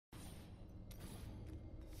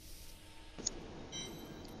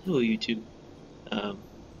Hello YouTube. Um,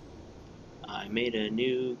 I made a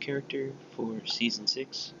new character for Season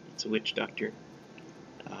 6. It's a witch doctor.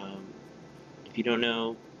 Um, if you don't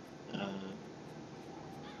know, uh,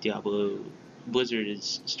 Diablo Blizzard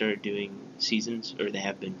has started doing seasons, or they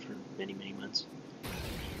have been for many, many months.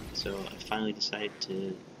 So I finally decided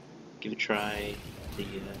to give a try the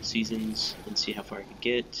seasons and see how far I could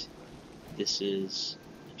get. This is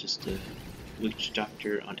just a witch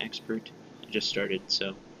doctor on expert. I just started,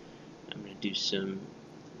 so I'm going to do some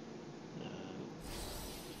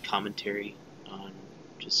commentary on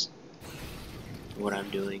just what I'm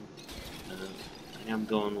doing. Right now I'm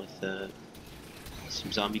going with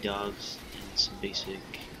some zombie dogs and some basic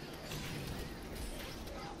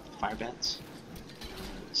fire bats.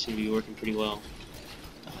 Seem to be working pretty well.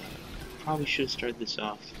 Probably should have started this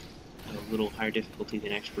off at a little higher difficulty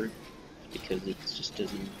than expert because it just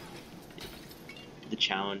doesn't. The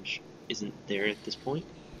challenge isn't there at this point.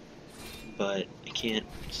 But I can't.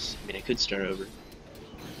 I mean, I could start over,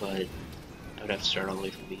 but I would have to start all the way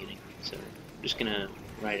from the beginning. So I'm just gonna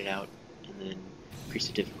ride it out and then increase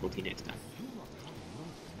the difficulty next time.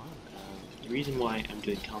 The reason why I'm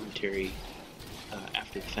doing commentary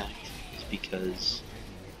after the fact is because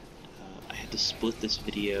I had to split this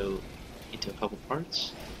video into a couple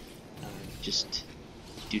parts, just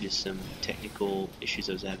due to some technical issues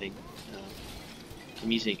I was having.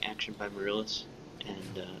 I'm using Action by Marillis,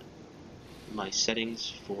 and my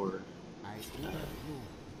settings for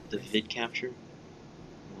the vid capture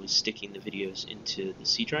was sticking the videos into the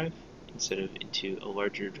C drive instead of into a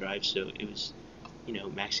larger drive, so it was,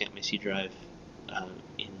 maxing out my C drive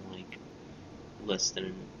in like less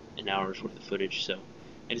than an hour's worth of footage. So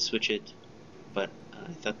I had to switch it, but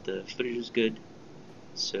I thought the footage was good,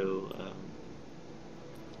 so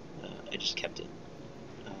I just kept it.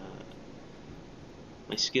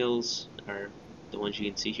 My skills are the ones you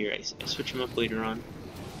can see here. I switch them up later on,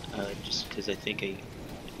 just because I think I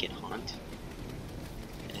get Haunt,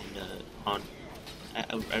 and Haunt,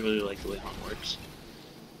 I really like the way Haunt works,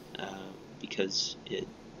 because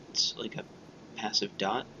it's like a passive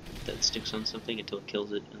dot that sticks on something until it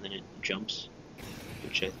kills it, and then it jumps,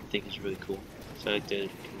 which I think is really cool. So I like to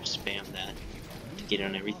spam that to get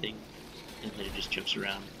on everything, and then it just jumps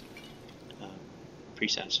around.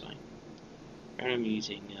 Pretty satisfying. Right now I'm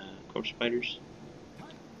using corpse spiders,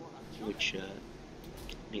 which,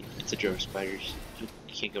 I mean, it's a jar of spiders. You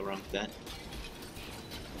can't go wrong with that.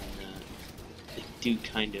 And they do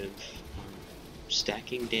kind of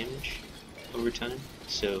stacking damage over time,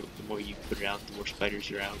 so the more you put it out, the more spiders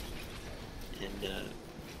are out. And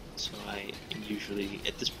so I am usually,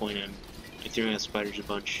 at this point, I'm throwing out spiders a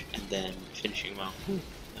bunch and then finishing them off with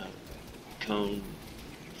cone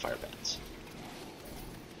fire bats.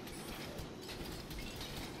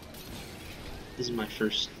 This is my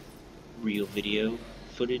first real video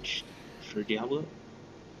footage for Diablo.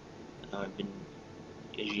 I've been,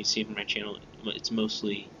 as you can see from my channel, it's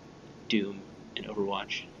mostly Doom and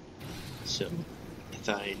Overwatch. So I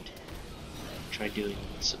thought I'd try doing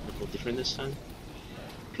something a little different this time,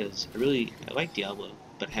 because I like Diablo,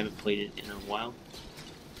 but I haven't played it in a while.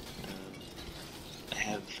 I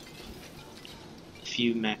have a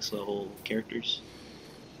few max level characters.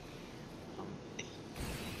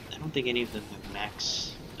 I don't think any of them have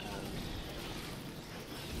max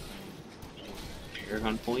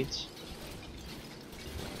Paragon points,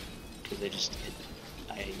 because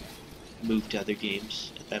I moved to other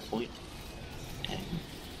games at that point,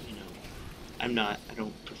 and I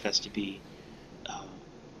don't profess to be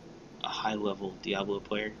a high level Diablo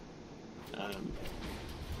player. I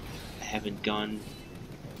haven't gone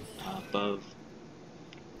above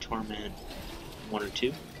Torment 1 or 2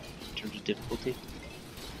 in terms of difficulty.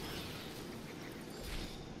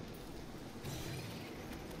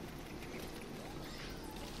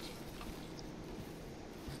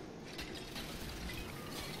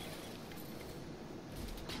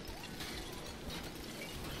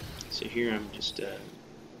 So here I'm just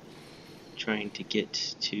trying to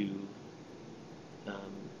get to a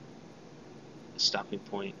stopping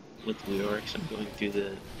point with Leoric. So I'm going through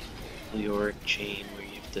the Leoric chain where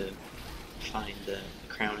you have to find the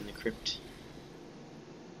crown in the crypt.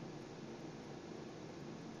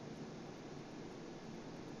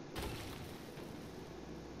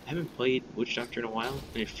 I haven't played Witch Doctor in a while,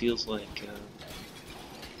 and it feels like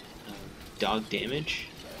dog damage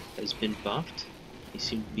has been buffed. They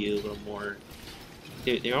seem to be a little more.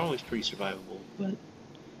 They're always pretty survivable, but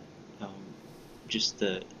just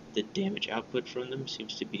the damage output from them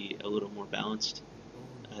seems to be a little more balanced.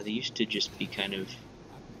 They used to just be kind of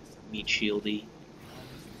meat shieldy,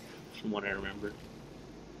 from what I remember.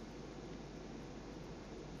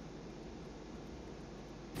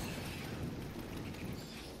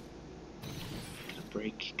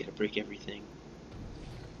 break everything.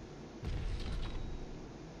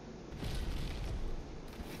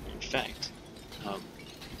 In fact, I'm going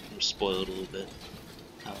to spoil it a little bit.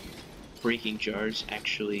 Breaking jars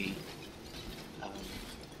actually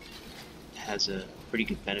has a pretty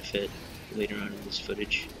good benefit later on in this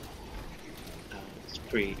footage. It's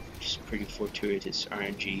pretty fortuitous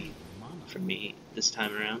RNG for me this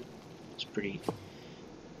time around. It's pretty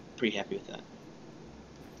happy with that.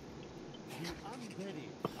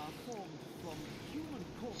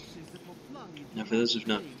 Now, for those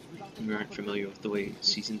who aren't familiar with the way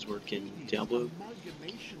seasons work in Diablo,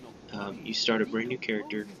 you start a brand new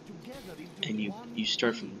character, and you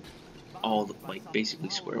start from basically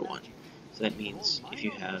square one. So that means if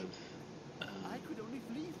you have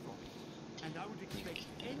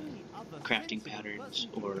crafting patterns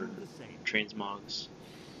or transmogs,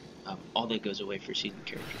 all that goes away for seasoned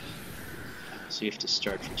characters. So you have to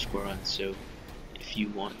start from square one. So if you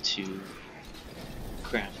want to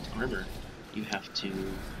craft armor, you have to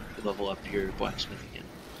level up your blacksmith again.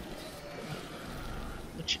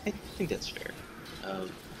 Which I think that's fair.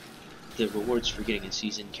 The rewards for getting a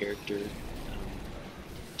seasoned character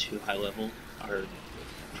to a high level are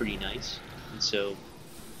pretty nice, and so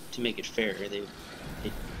to make it fair, it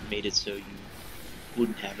made it so you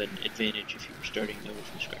wouldn't have an advantage if you were starting over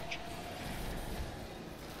from scratch.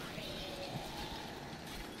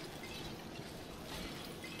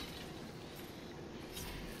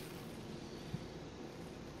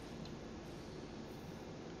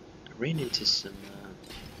 I ran into some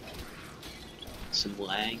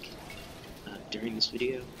lag during this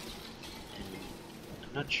video, and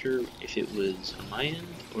I'm not sure if it was on my end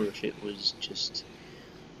or if it was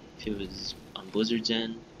on Blizzard's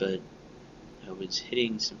end, but I was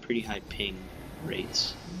hitting some pretty high ping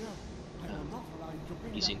rates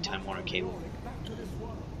using Time Warner cable.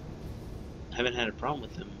 I haven't had a problem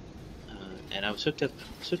with them, and I was hooked up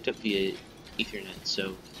via Ethernet,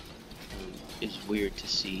 so it was weird to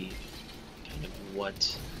see kind of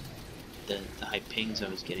what the high pings I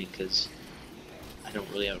was getting, because I don't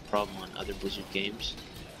really have a problem on other Blizzard games.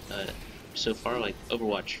 So far, like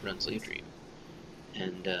Overwatch runs Late Dream,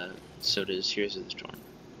 and so does Heroes of the Storm.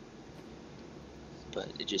 But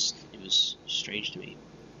it was strange to me.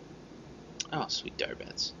 Oh, sweet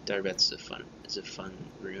Darbats. Darbats is a fun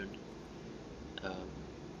rune.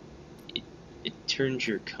 It turns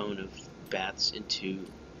your cone of bats into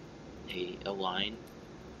a line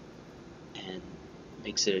and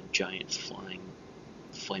makes it a giant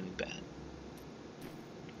flaming bat.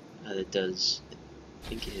 That does,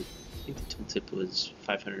 I think the tooltip was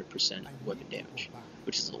 500% weapon damage,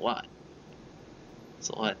 which is a lot. It's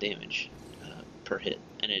a lot of damage per hit,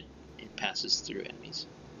 and it passes through enemies.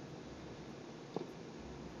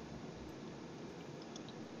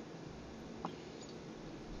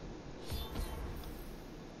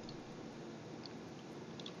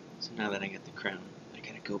 So now that I got the crown, I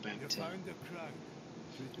gotta go back to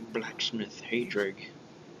Blacksmith Hadrig.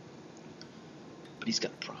 But he's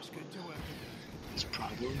got a problem. His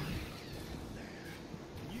problem?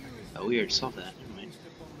 Oh, we already solved that. Never mind.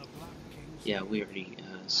 Yeah, we already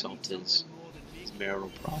solved his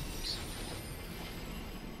marital problems.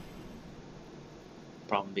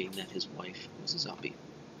 Problem being that his wife was a zombie.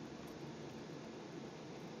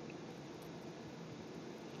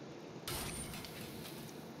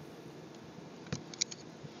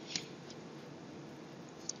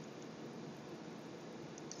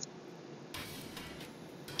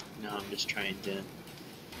 Now I'm just trying to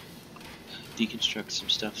deconstruct some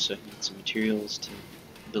stuff so I can get some materials to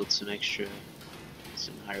build some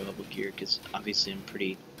higher level gear, because obviously I'm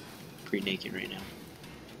pretty naked right now.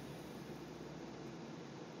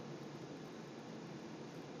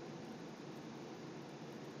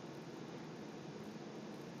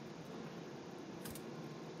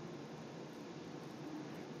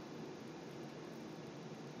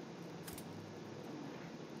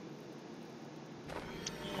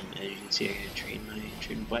 As you can see, I gotta train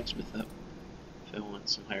my blacksmith up if I want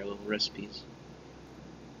some higher level recipes.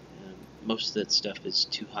 Most of that stuff is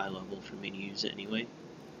too high level for me to use it anyway,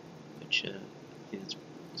 which I think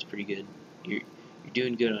that's pretty good. You're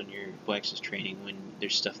doing good on your blacksmith training when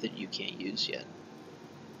there's stuff that you can't use yet.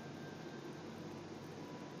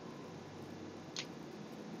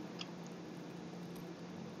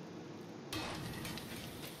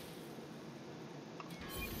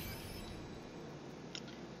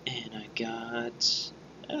 And I got...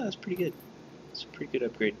 oh, that's pretty good. It's a pretty good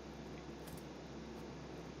upgrade.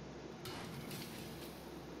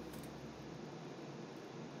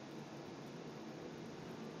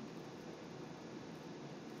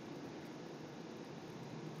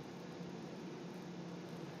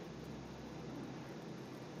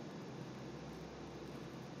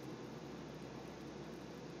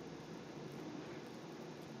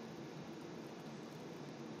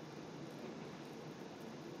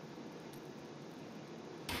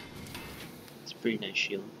 Pretty nice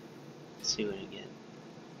shield. Let's see what I get.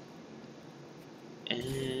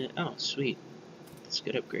 And oh, sweet. That's a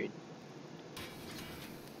good upgrade.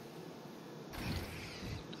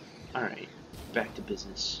 Alright, back to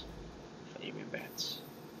business. Fighting my bats.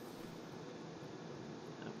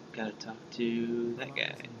 I've gotta talk to that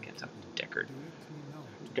guy. Gotta talk to Deckard.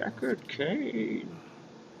 Deckard Cain!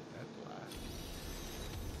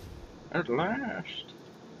 At last!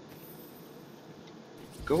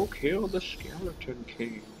 Go kill the Skeleton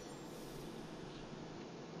King!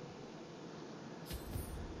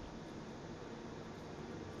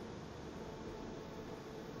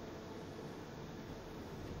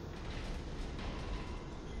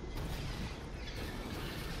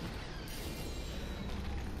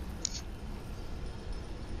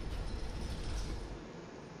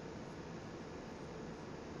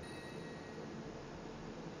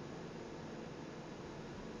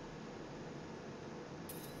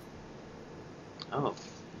 Oh,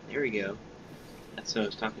 there we go. That's what I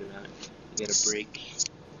was talking about. You gotta break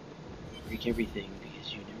everything,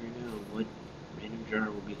 because you never know what random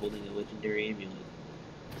jar will be holding a legendary amulet.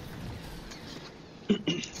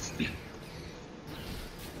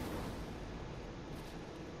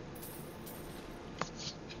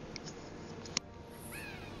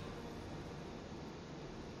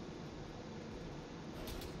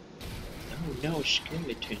 Oh no,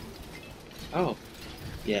 skeleton. Oh,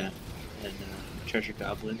 yeah. And treasure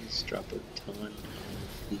goblins drop a ton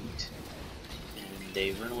of loot, and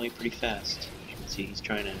they run away pretty fast. As you can see, he's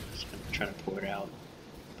trying to pour it out,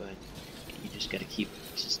 but you just gotta keep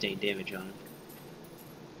sustained damage on him.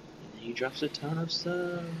 And then he drops a ton of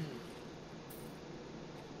stuff.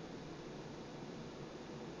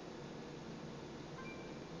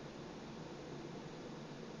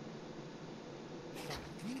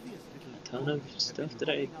 A ton of stuff that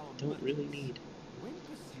I don't really need.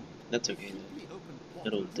 That's okay though.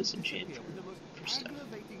 It'll disenchant for stuff.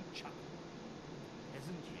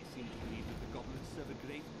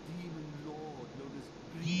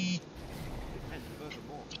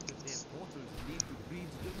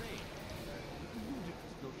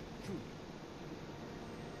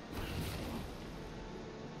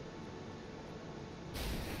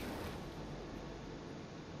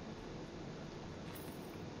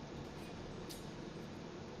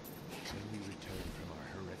 When we returned from our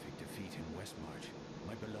horrific defeat in Westmarch,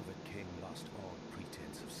 my beloved king lost all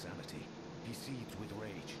pretense of sanity. He seethed with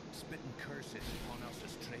rage, spitting curses upon us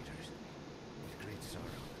as traitors. With great sorrow,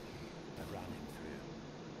 I ran him through.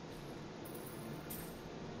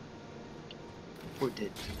 Poor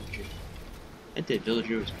dead villager. That dead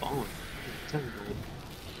villager was falling.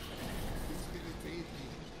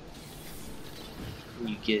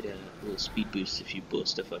 You get a little speed boost if you blow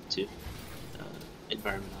stuff up too.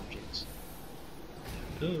 Environment objects.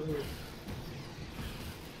 Oh.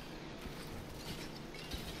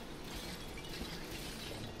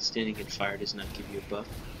 Standing in fire does not give you a buff.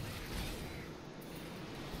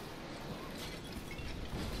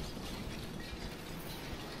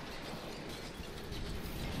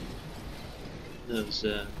 Those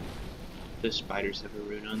spiders have a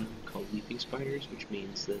rune on them called leaping spiders, which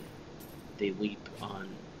means that they leap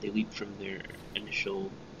from their initial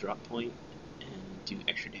drop point and do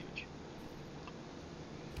extra damage.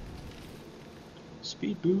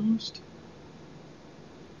 Speed boost.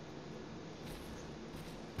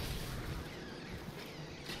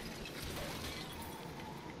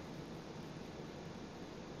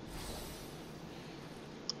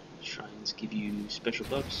 Shrines give you special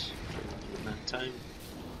buffs for a limited amount of time.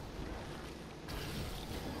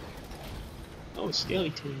 Oh,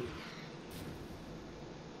 skeleton.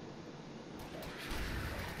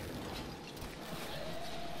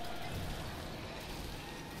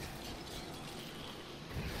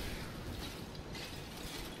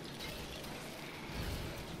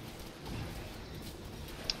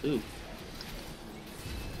 Ooh.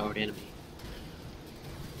 Powered enemy.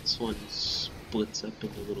 This one splits up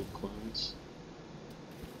into little clones.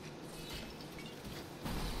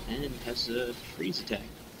 And has a freeze attack.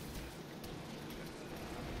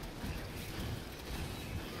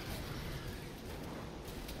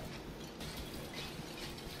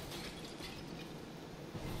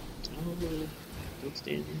 Oh, don't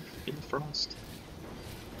stand in the frost.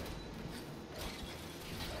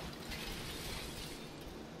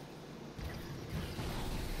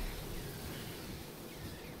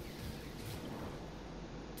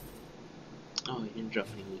 Oh, he didn't drop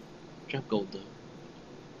any loot. Drop gold though.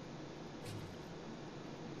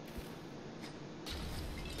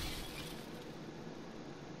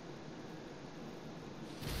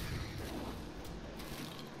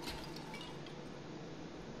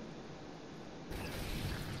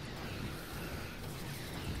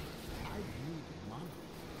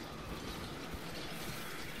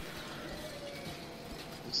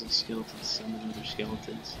 Because the skeletons summon other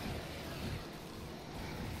skeletons.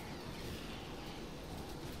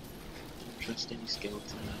 Don't trust any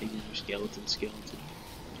skeleton, not even your skeleton.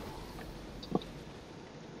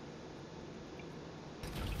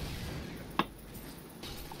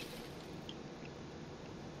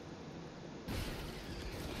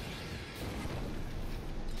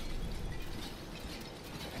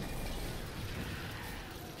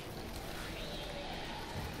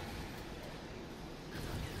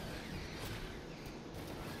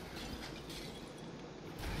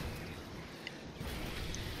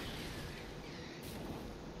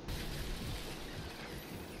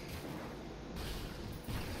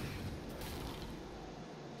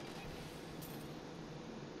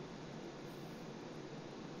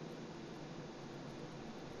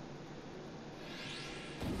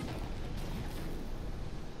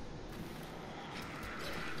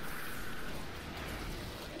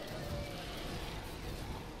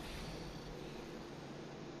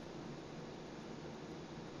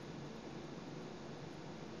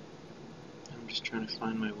 I'm just trying to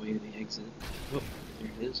find my way to the exit. Oh,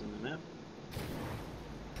 there it is on the map.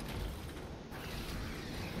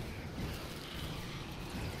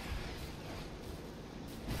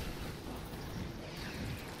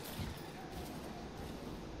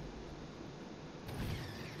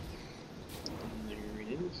 And there it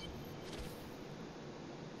is.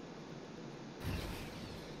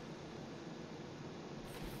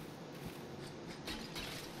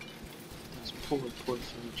 Those poor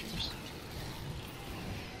villagers.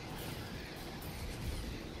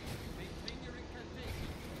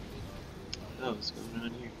 Oh, what's going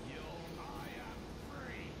on here?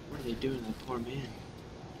 What are they doing to that poor man?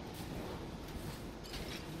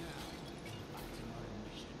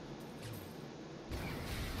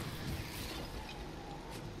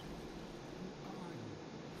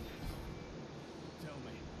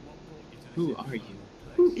 Who are you?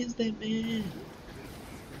 Who is that man?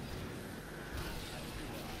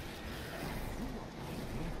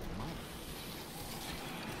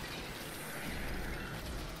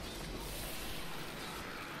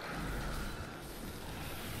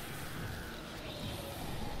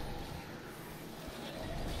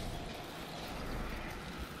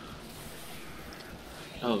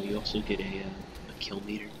 Oh, you also get a kill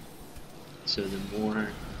meter. So the more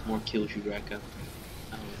kills you rack up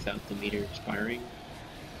without the meter expiring,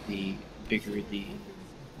 the bigger the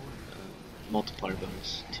multiplier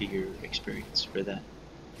bonus to your experience for that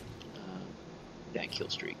that kill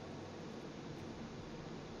streak.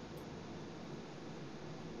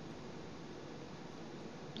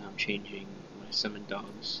 Now I'm changing my summon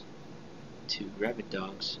dogs to rabid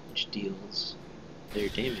dogs, which deals their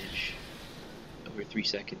damage over 3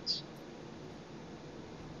 seconds.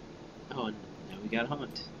 Oh, and now we got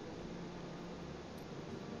Haunt.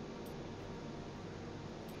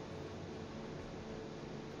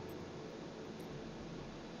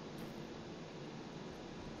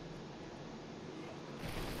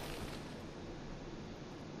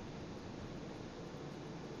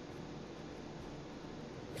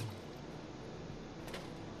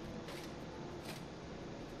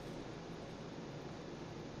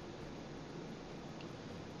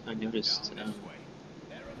 I noticed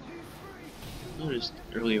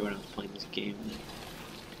earlier when I was playing this game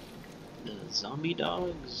that the zombie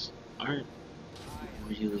dogs aren't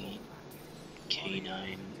really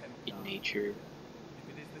canine in nature.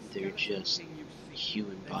 They're just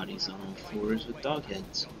human bodies on all fours with dog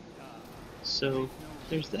heads. So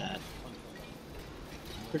there's that.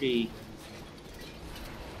 Pretty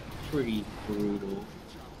brutal.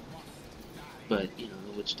 But, you know,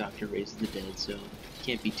 the witch doctor raises the dead, so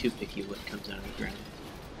can't be too picky what comes out of the ground.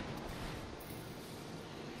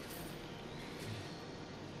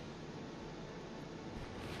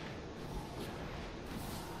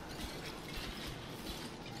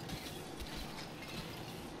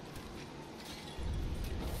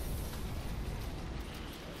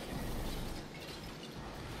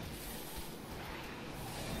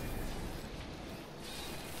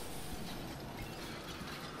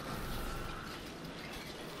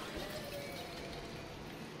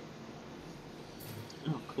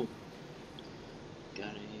 Oh, cool.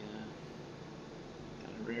 Got a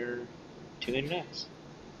rare two-handed axe.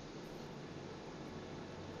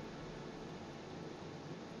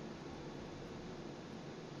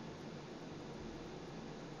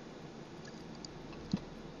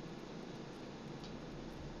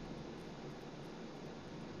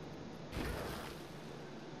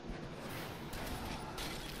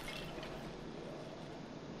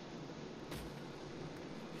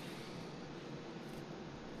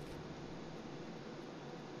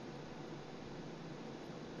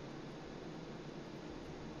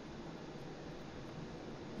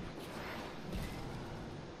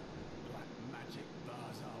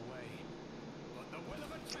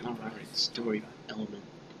 story element.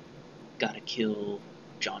 Gotta kill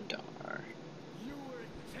John Dar. You were a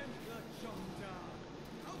Templar, John Dar.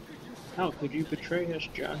 How could you betray us,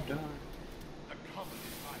 John Dar? The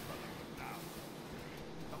Covenant, my brother, now.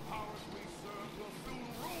 The powers we serve will soon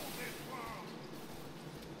rule this world.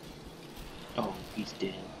 Oh, he's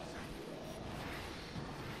dead.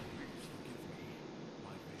 Please forgive me.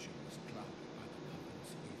 My vision was clouded by the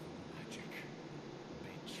Covenant's evil magic.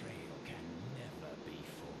 Betrayal can never be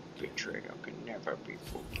forgiven. Betrayal can never be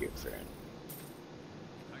forgiven.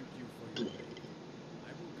 Thank you for your aid.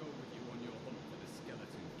 I will go with you on your hunt for the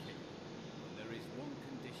Skeleton King. But there is one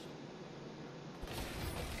condition.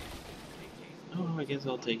 Oh, I guess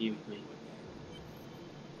I'll take you with me.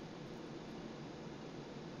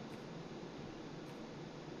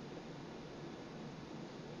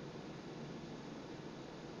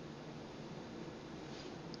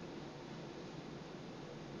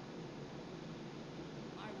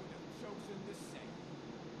 I would have chosen the same.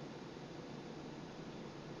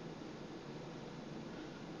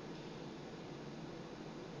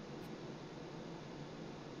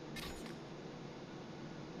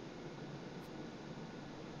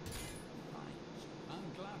 I'm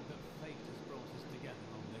glad that fate has brought us together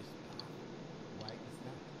on this path. Why is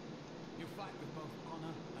that? You fight with both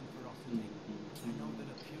honor and ferocity. I know that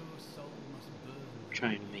a pure soul must burn.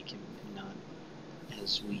 Trying to make him not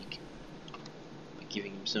as weak by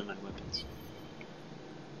giving him some of my weapons.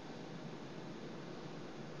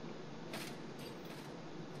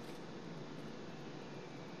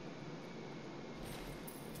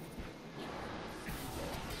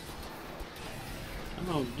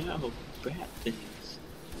 Oh no, bat things.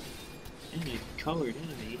 And a colored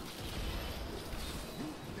enemy.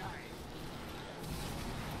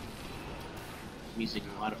 I'm using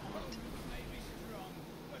a lot of art.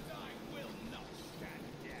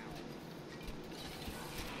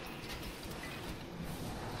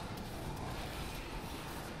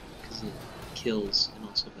 Because it kills and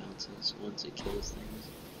also bounces once it kills things.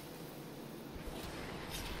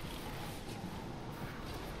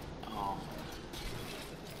 Oh.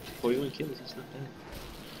 41 kills, that's not bad.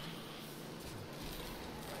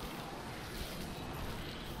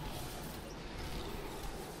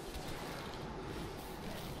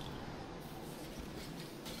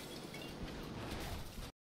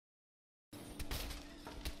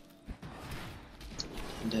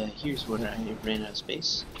 And here's where I ran out of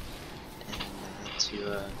space, and I had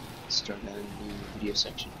to start a new video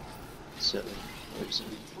section. So there's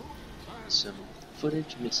some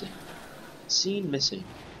footage missing, scene missing.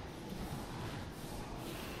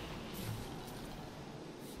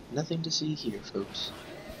 Nothing to see here, folks.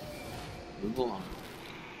 Move along.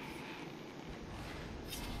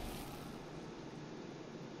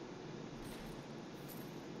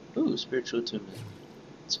 Ooh, spiritual attunement.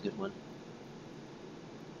 That's a good one.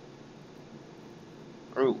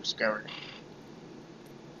 Oh, Scour.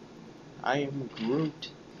 I am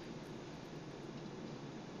Groot.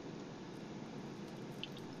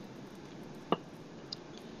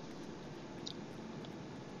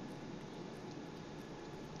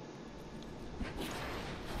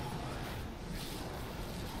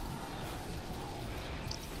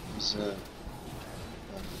 These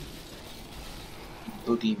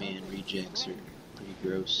boogeyman rejects are pretty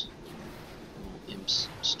gross. Little imps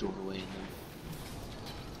stored away in them.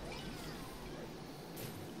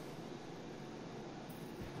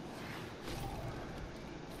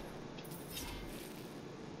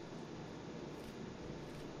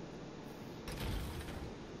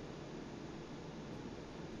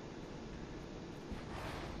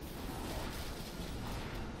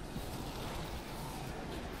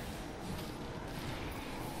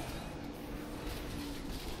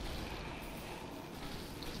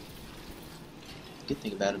 The good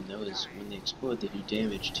thing about them though is when they explode they do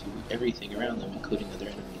damage to everything around them, including other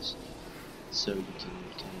enemies. So you can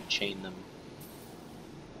kind of chain them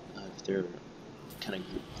if they're kind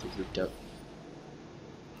of grouped up.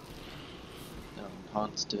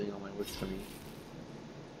 Han's doing all my work for me,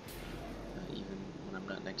 even when I'm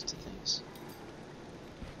not next to things.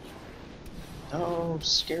 Oh,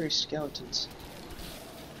 scary skeletons.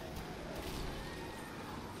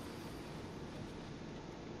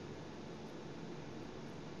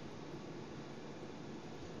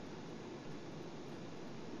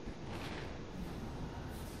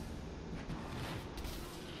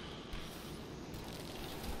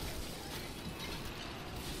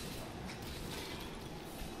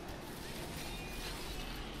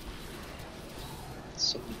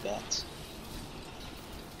 So many bats.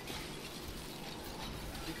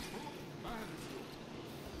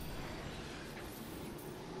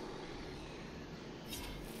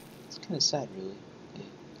 It's kind kind of sad, really.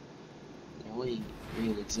 Their only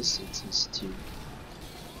real existence is to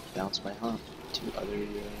bounce my haunt to other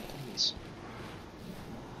enemies.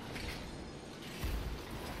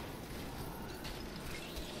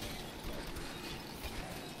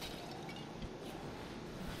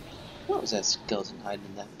 What was that skeleton hiding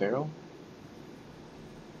in that barrel?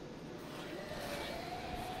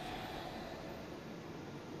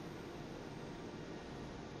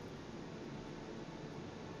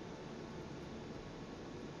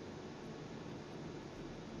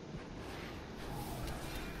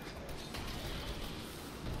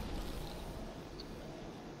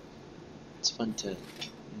 It's fun to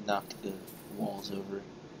knock the walls over,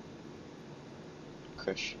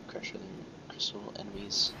 crush other crystal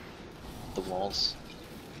enemies, the walls.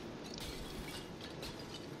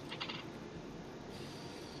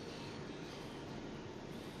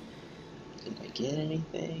 Did I get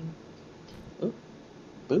anything? Oh,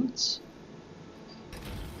 boots.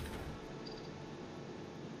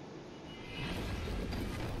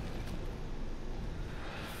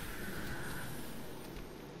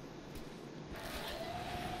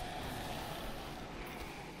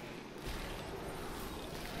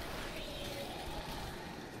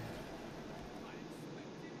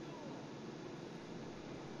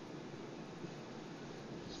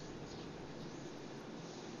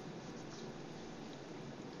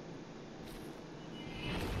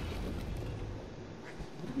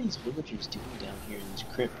 What are these villagers doing down here in this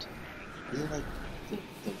crypt? Is it like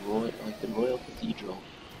the royal cathedral?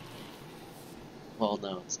 Well,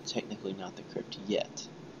 no, it's technically not the crypt yet.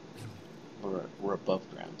 We're above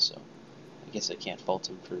ground, so I guess I can't fault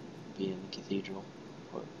him for being in the cathedral.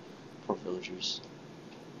 Poor villagers.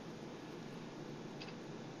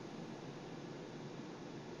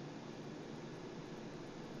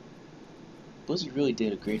 Blizzard really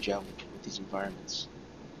did a great job with these environments.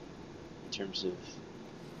 In terms of,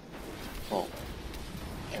 well,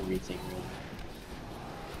 everything really.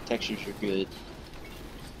 Textures are good.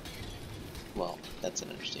 Well, that's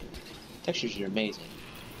an understatement. Textures are amazing.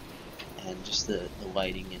 And just the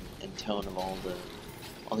lighting and tone of all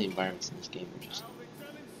the environments in this game are just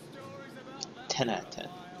 10 out of 10.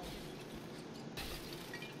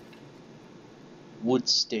 Would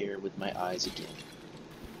stare with my eyes again.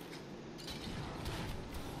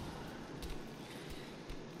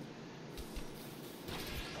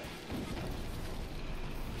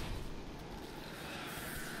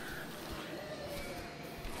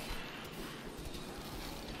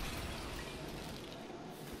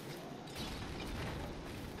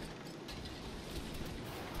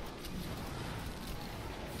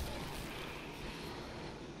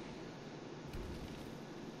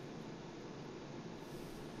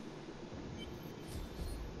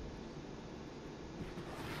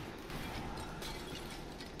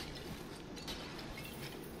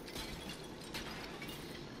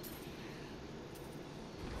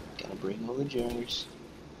 Gotta bring all the jars.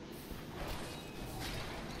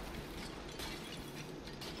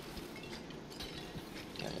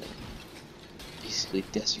 Gotta basically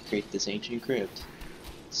desecrate this ancient crypt.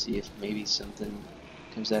 See if maybe something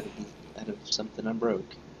comes out of something I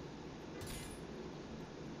broke.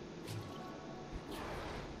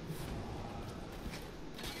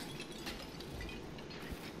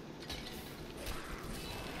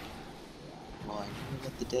 Well, I never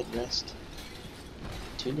let the dead rest.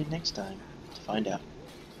 Tune in next time to find out.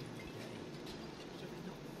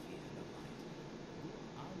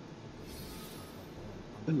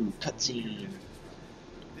 Ooh, cutscene.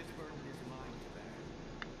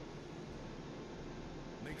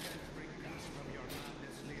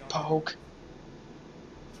 Poke.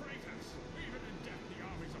 Traitors! Even in death, the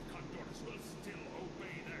armies of Condorus will still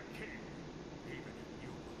obey their king, even if you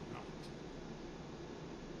will not.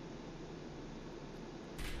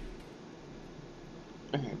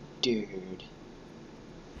 Oh, dude.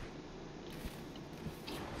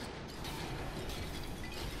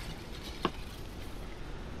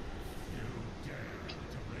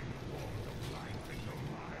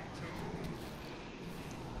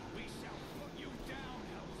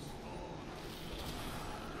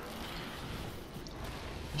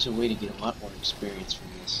 There's a way to get a lot more experience from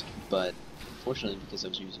this, but unfortunately, because I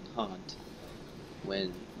was using Haunt,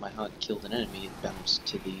 when my Haunt killed an enemy, it bounced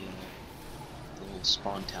to the little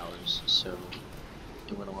spawn towers, so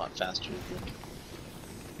it went a lot faster than...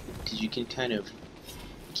 Because you can kind of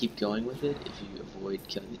keep going with it if you avoid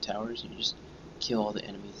killing the towers. You just kill all the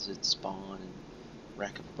enemies that spawn and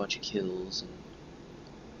rack up a bunch of kills and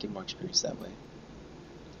get more experience that way.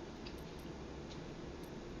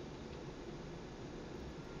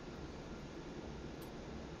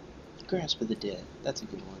 Grasp of the Dead, that's a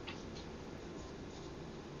good one.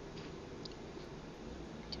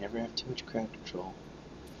 Never have too much crowd control.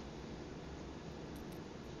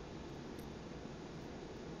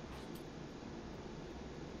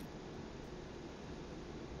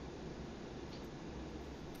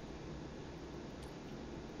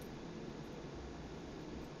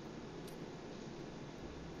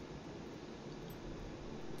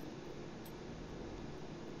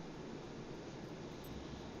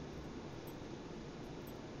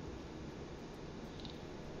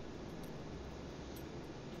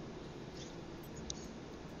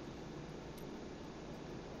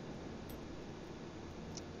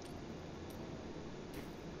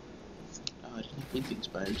 Oh, I didn't have leaping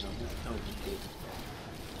spiders on that. That was good.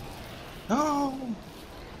 No!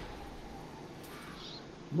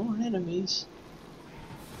 More enemies.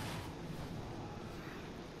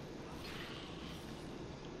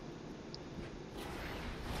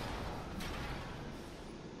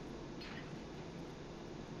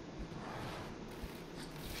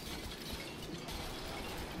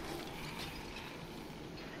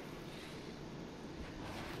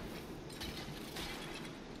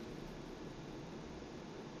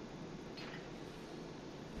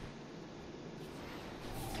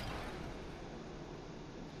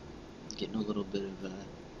 Getting a little bit of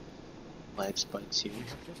lag spikes here. We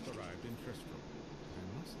have just arrived in Tristram. I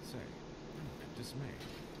must say, I'm a bit dismayed.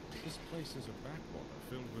 This place is a backwater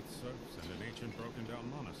filled with serfs and an ancient broken-down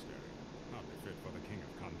monastery, hardly fit for the king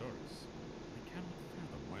of Condorus. I cannot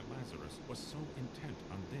fathom why Lazarus was so intent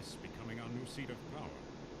on this becoming our new seat of power.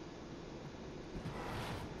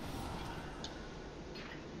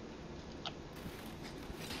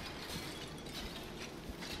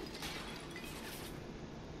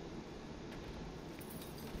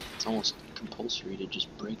 It's almost compulsory to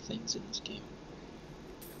just break things in this game.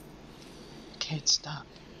 Can't stop.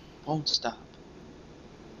 Won't stop.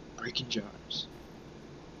 Breaking jars.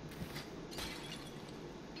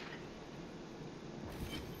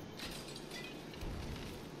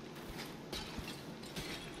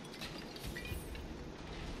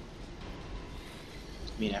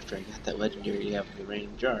 I mean, after I got that legendary out of the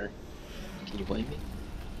raining jar, can you blame me?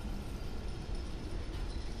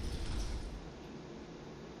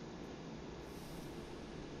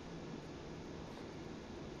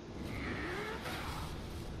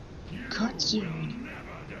 Cutscene!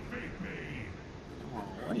 Oh,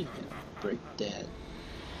 why are you gonna break that?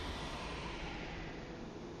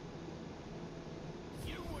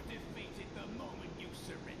 You were defeated the moment you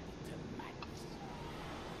surrendered to madness.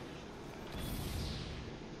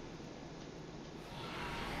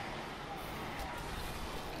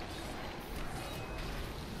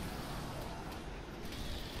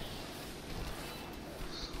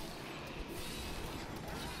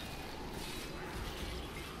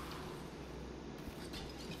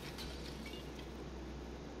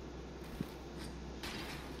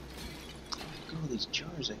 Look at all these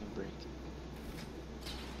jars I can break.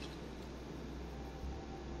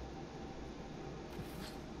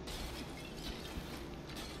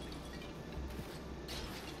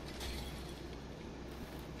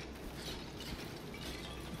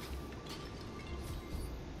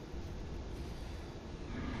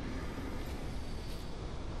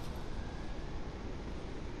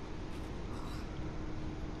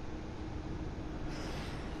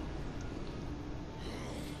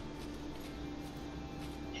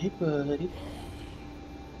 Hey, buddy.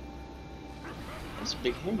 That's a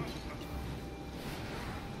big hammer.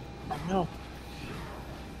 Oh no.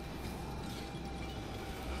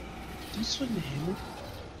 Don't swing the hammer.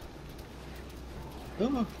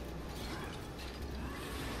 Oh.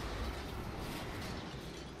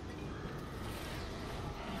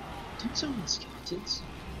 Don't summon skeletons.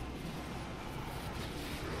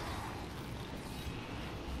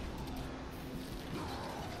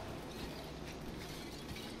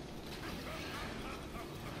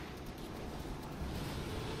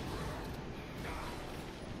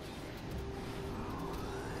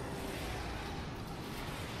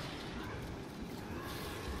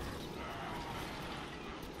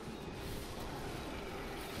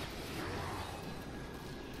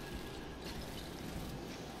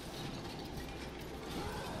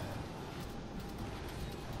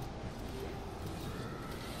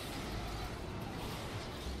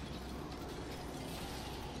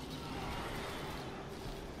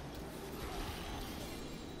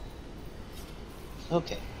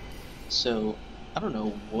 Okay, so I don't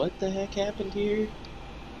know what the heck happened here,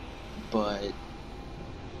 but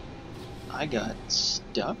I got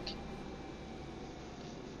stuck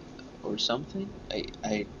or something.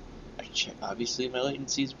 Obviously my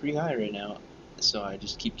latency is pretty high right now, so I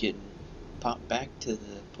just keep getting popped back to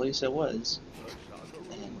the place I was,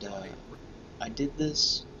 and I did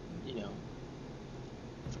this you know,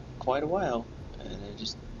 for quite a while, and I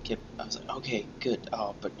just kept. I was like, okay, good.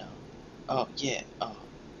 Oh, but no. Oh yeah.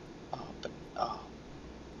 But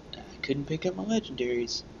and I couldn't pick up my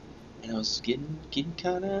legendaries, and I was getting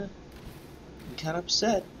kind of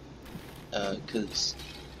upset, because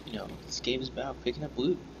you know this game is about picking up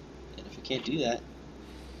loot, and if I can't do that,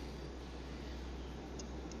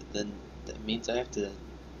 then that means I have to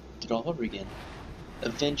do it all over again.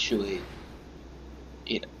 Eventually,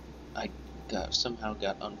 it I somehow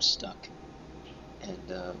got unstuck and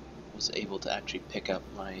was able to actually pick up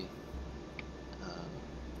uh,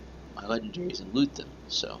 my legendaries and loot them.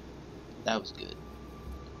 So that was good.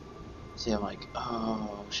 See, I'm like,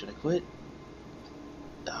 oh, should I quit?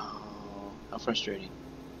 Oh, how frustrating.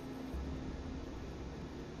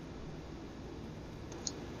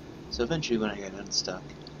 So eventually, when I got unstuck,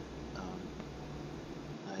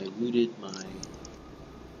 I looted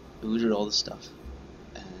all the stuff,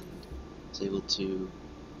 and was able to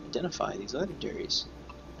identify these legendaries.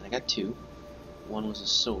 And I got two. One was a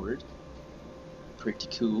sword, pretty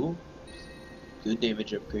cool, good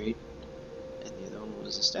damage upgrade, and the other one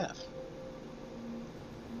was a staff.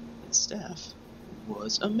 And staff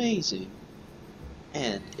was amazing,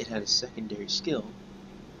 and it had a secondary skill.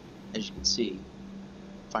 As you can see,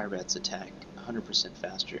 Firebat's attack 100%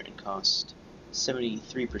 faster and cost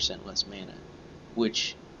 73% less mana,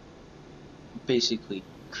 which basically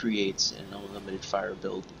creates an unlimited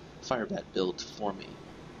Firebat build for me.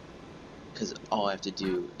 Because all I have to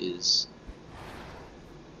do is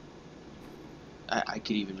I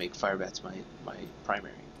could even make Firebats my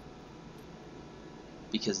primary,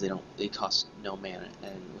 because they cost no mana,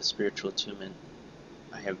 and with Spiritual Attunement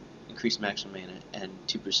I have increased maximum mana, and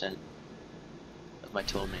 2% of my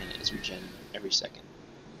total mana is regen every second.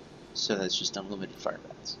 So that's just unlimited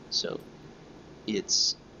Firebats. So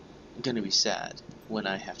it's gonna be sad when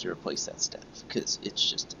I have to replace that staff, because it's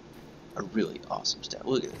just a really awesome staff.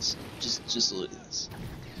 Look at this. Just look at this.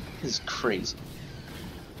 This is crazy.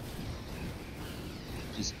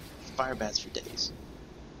 Just Firebats for days.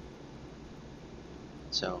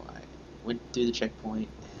 So I went through the checkpoint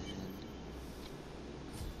and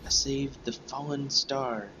I saved the Fallen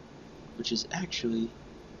Star, which is actually,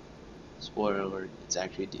 spoiler alert, it's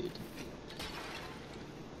actually a dude.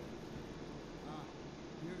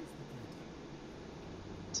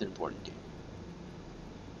 It's an important dude.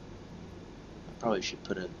 I probably should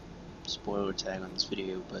put a spoiler tag on this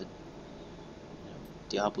video, but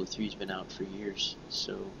Diablo 3's been out for years,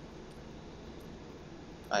 so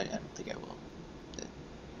I don't think I will.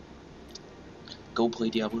 Go play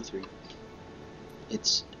Diablo 3.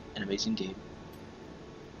 It's an amazing game.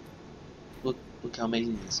 Look how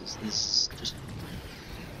amazing this is. This is just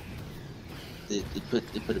they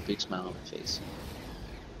put a big smile on my face.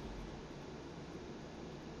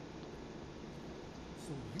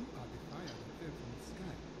 So you are the fire that fell from the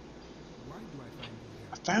sky. Why do I find you here?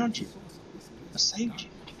 I found you. The source of this I place saved you.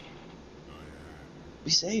 is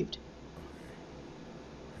We saved.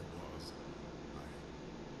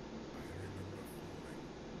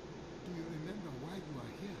 Do you remember why you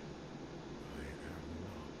are here? I am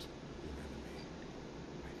not an enemy.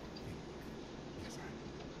 I think, yes, I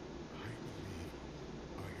believe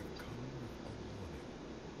I have come with a warning.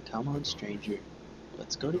 Come on, stranger.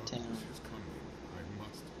 Let's go to town. Darkness is coming. I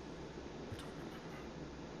must return.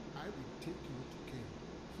 I will take you to King.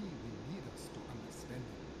 He will lead us to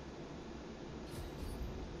understanding.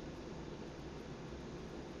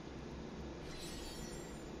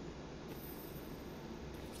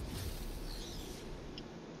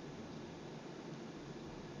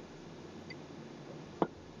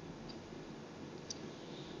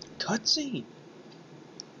 Cutscene.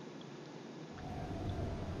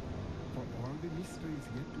 For all the mysteries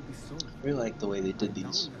yet to be solved, I really like the way they did I now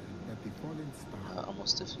these, learn that the fallen star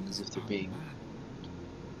almost as if they're is being our man.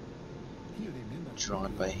 He remembers drawn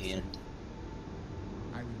what by we said. hand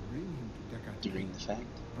I will bring him to Deckard. during the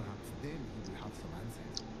fact. Perhaps then he will have some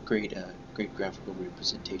answers. Great graphical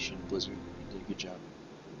representation. Blizzard did a good job.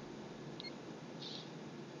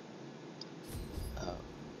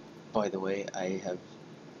 By the way, I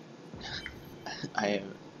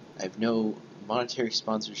have no monetary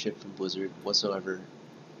sponsorship from Blizzard whatsoever.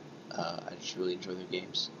 I just really enjoy their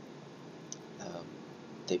games.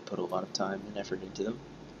 They put a lot of time and effort into them.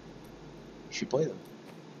 You should play them.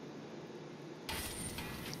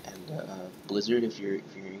 And Blizzard, if you're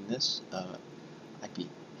hearing this, I'd be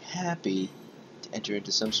happy to enter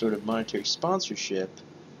into some sort of monetary sponsorship.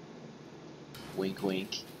 Wink,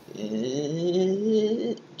 wink.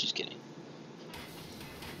 Just kidding.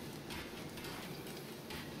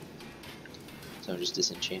 So I'm just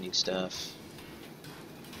disenchanting stuff.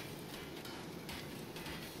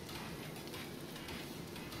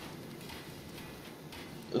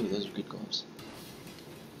 Oh, those are good gloves.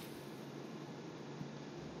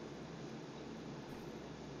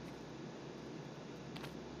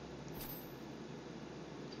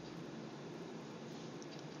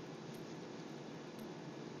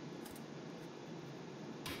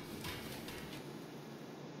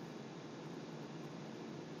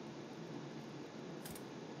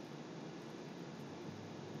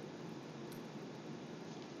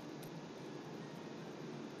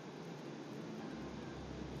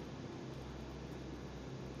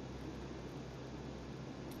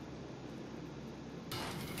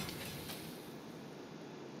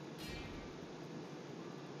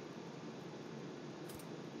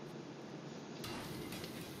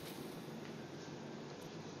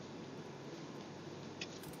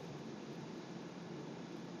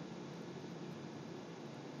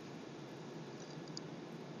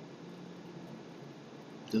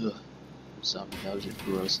 Ugh. Zombie dogs are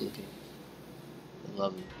gross looking. I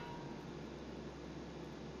love them.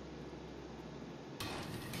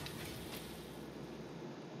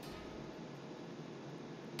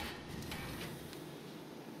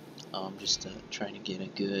 Oh, I'm just trying to get a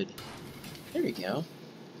good... There we go.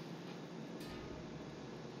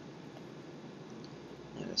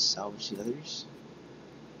 I'm gonna salvage the others.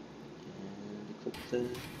 And equip the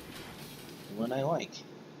one I like.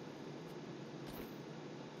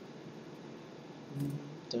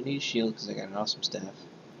 Don't need a shield because I got an awesome staff.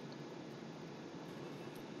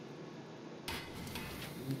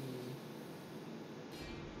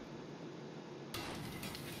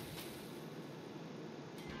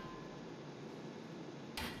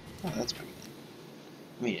 Oh, that's pretty good.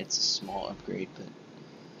 I mean, it's a small upgrade, but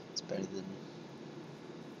it's better than...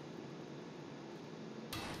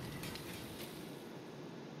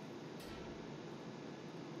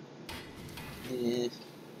 Eh.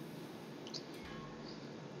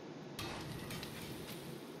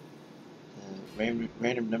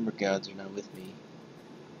 Random number gods are not with me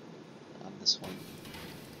on this one.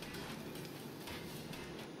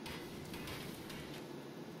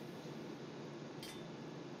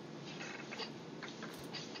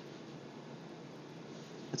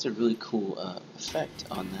 That's a really cool effect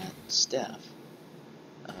on that staff.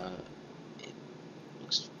 It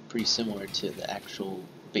looks pretty similar to the actual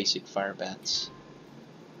basic fire bats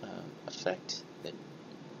effect that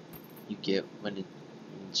you get when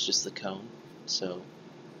it's just the cone. So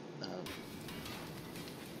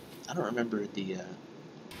I don't remember the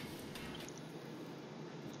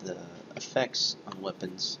effects on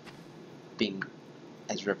weapons being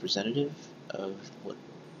as representative of what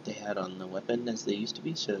they had on the weapon as they used to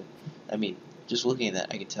be. So, I mean, just looking at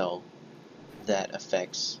that, I can tell that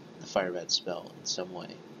affects the fire bat spell in some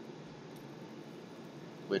way.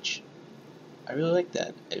 Which, I really like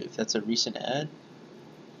that. If that's a recent add,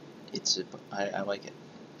 I like it.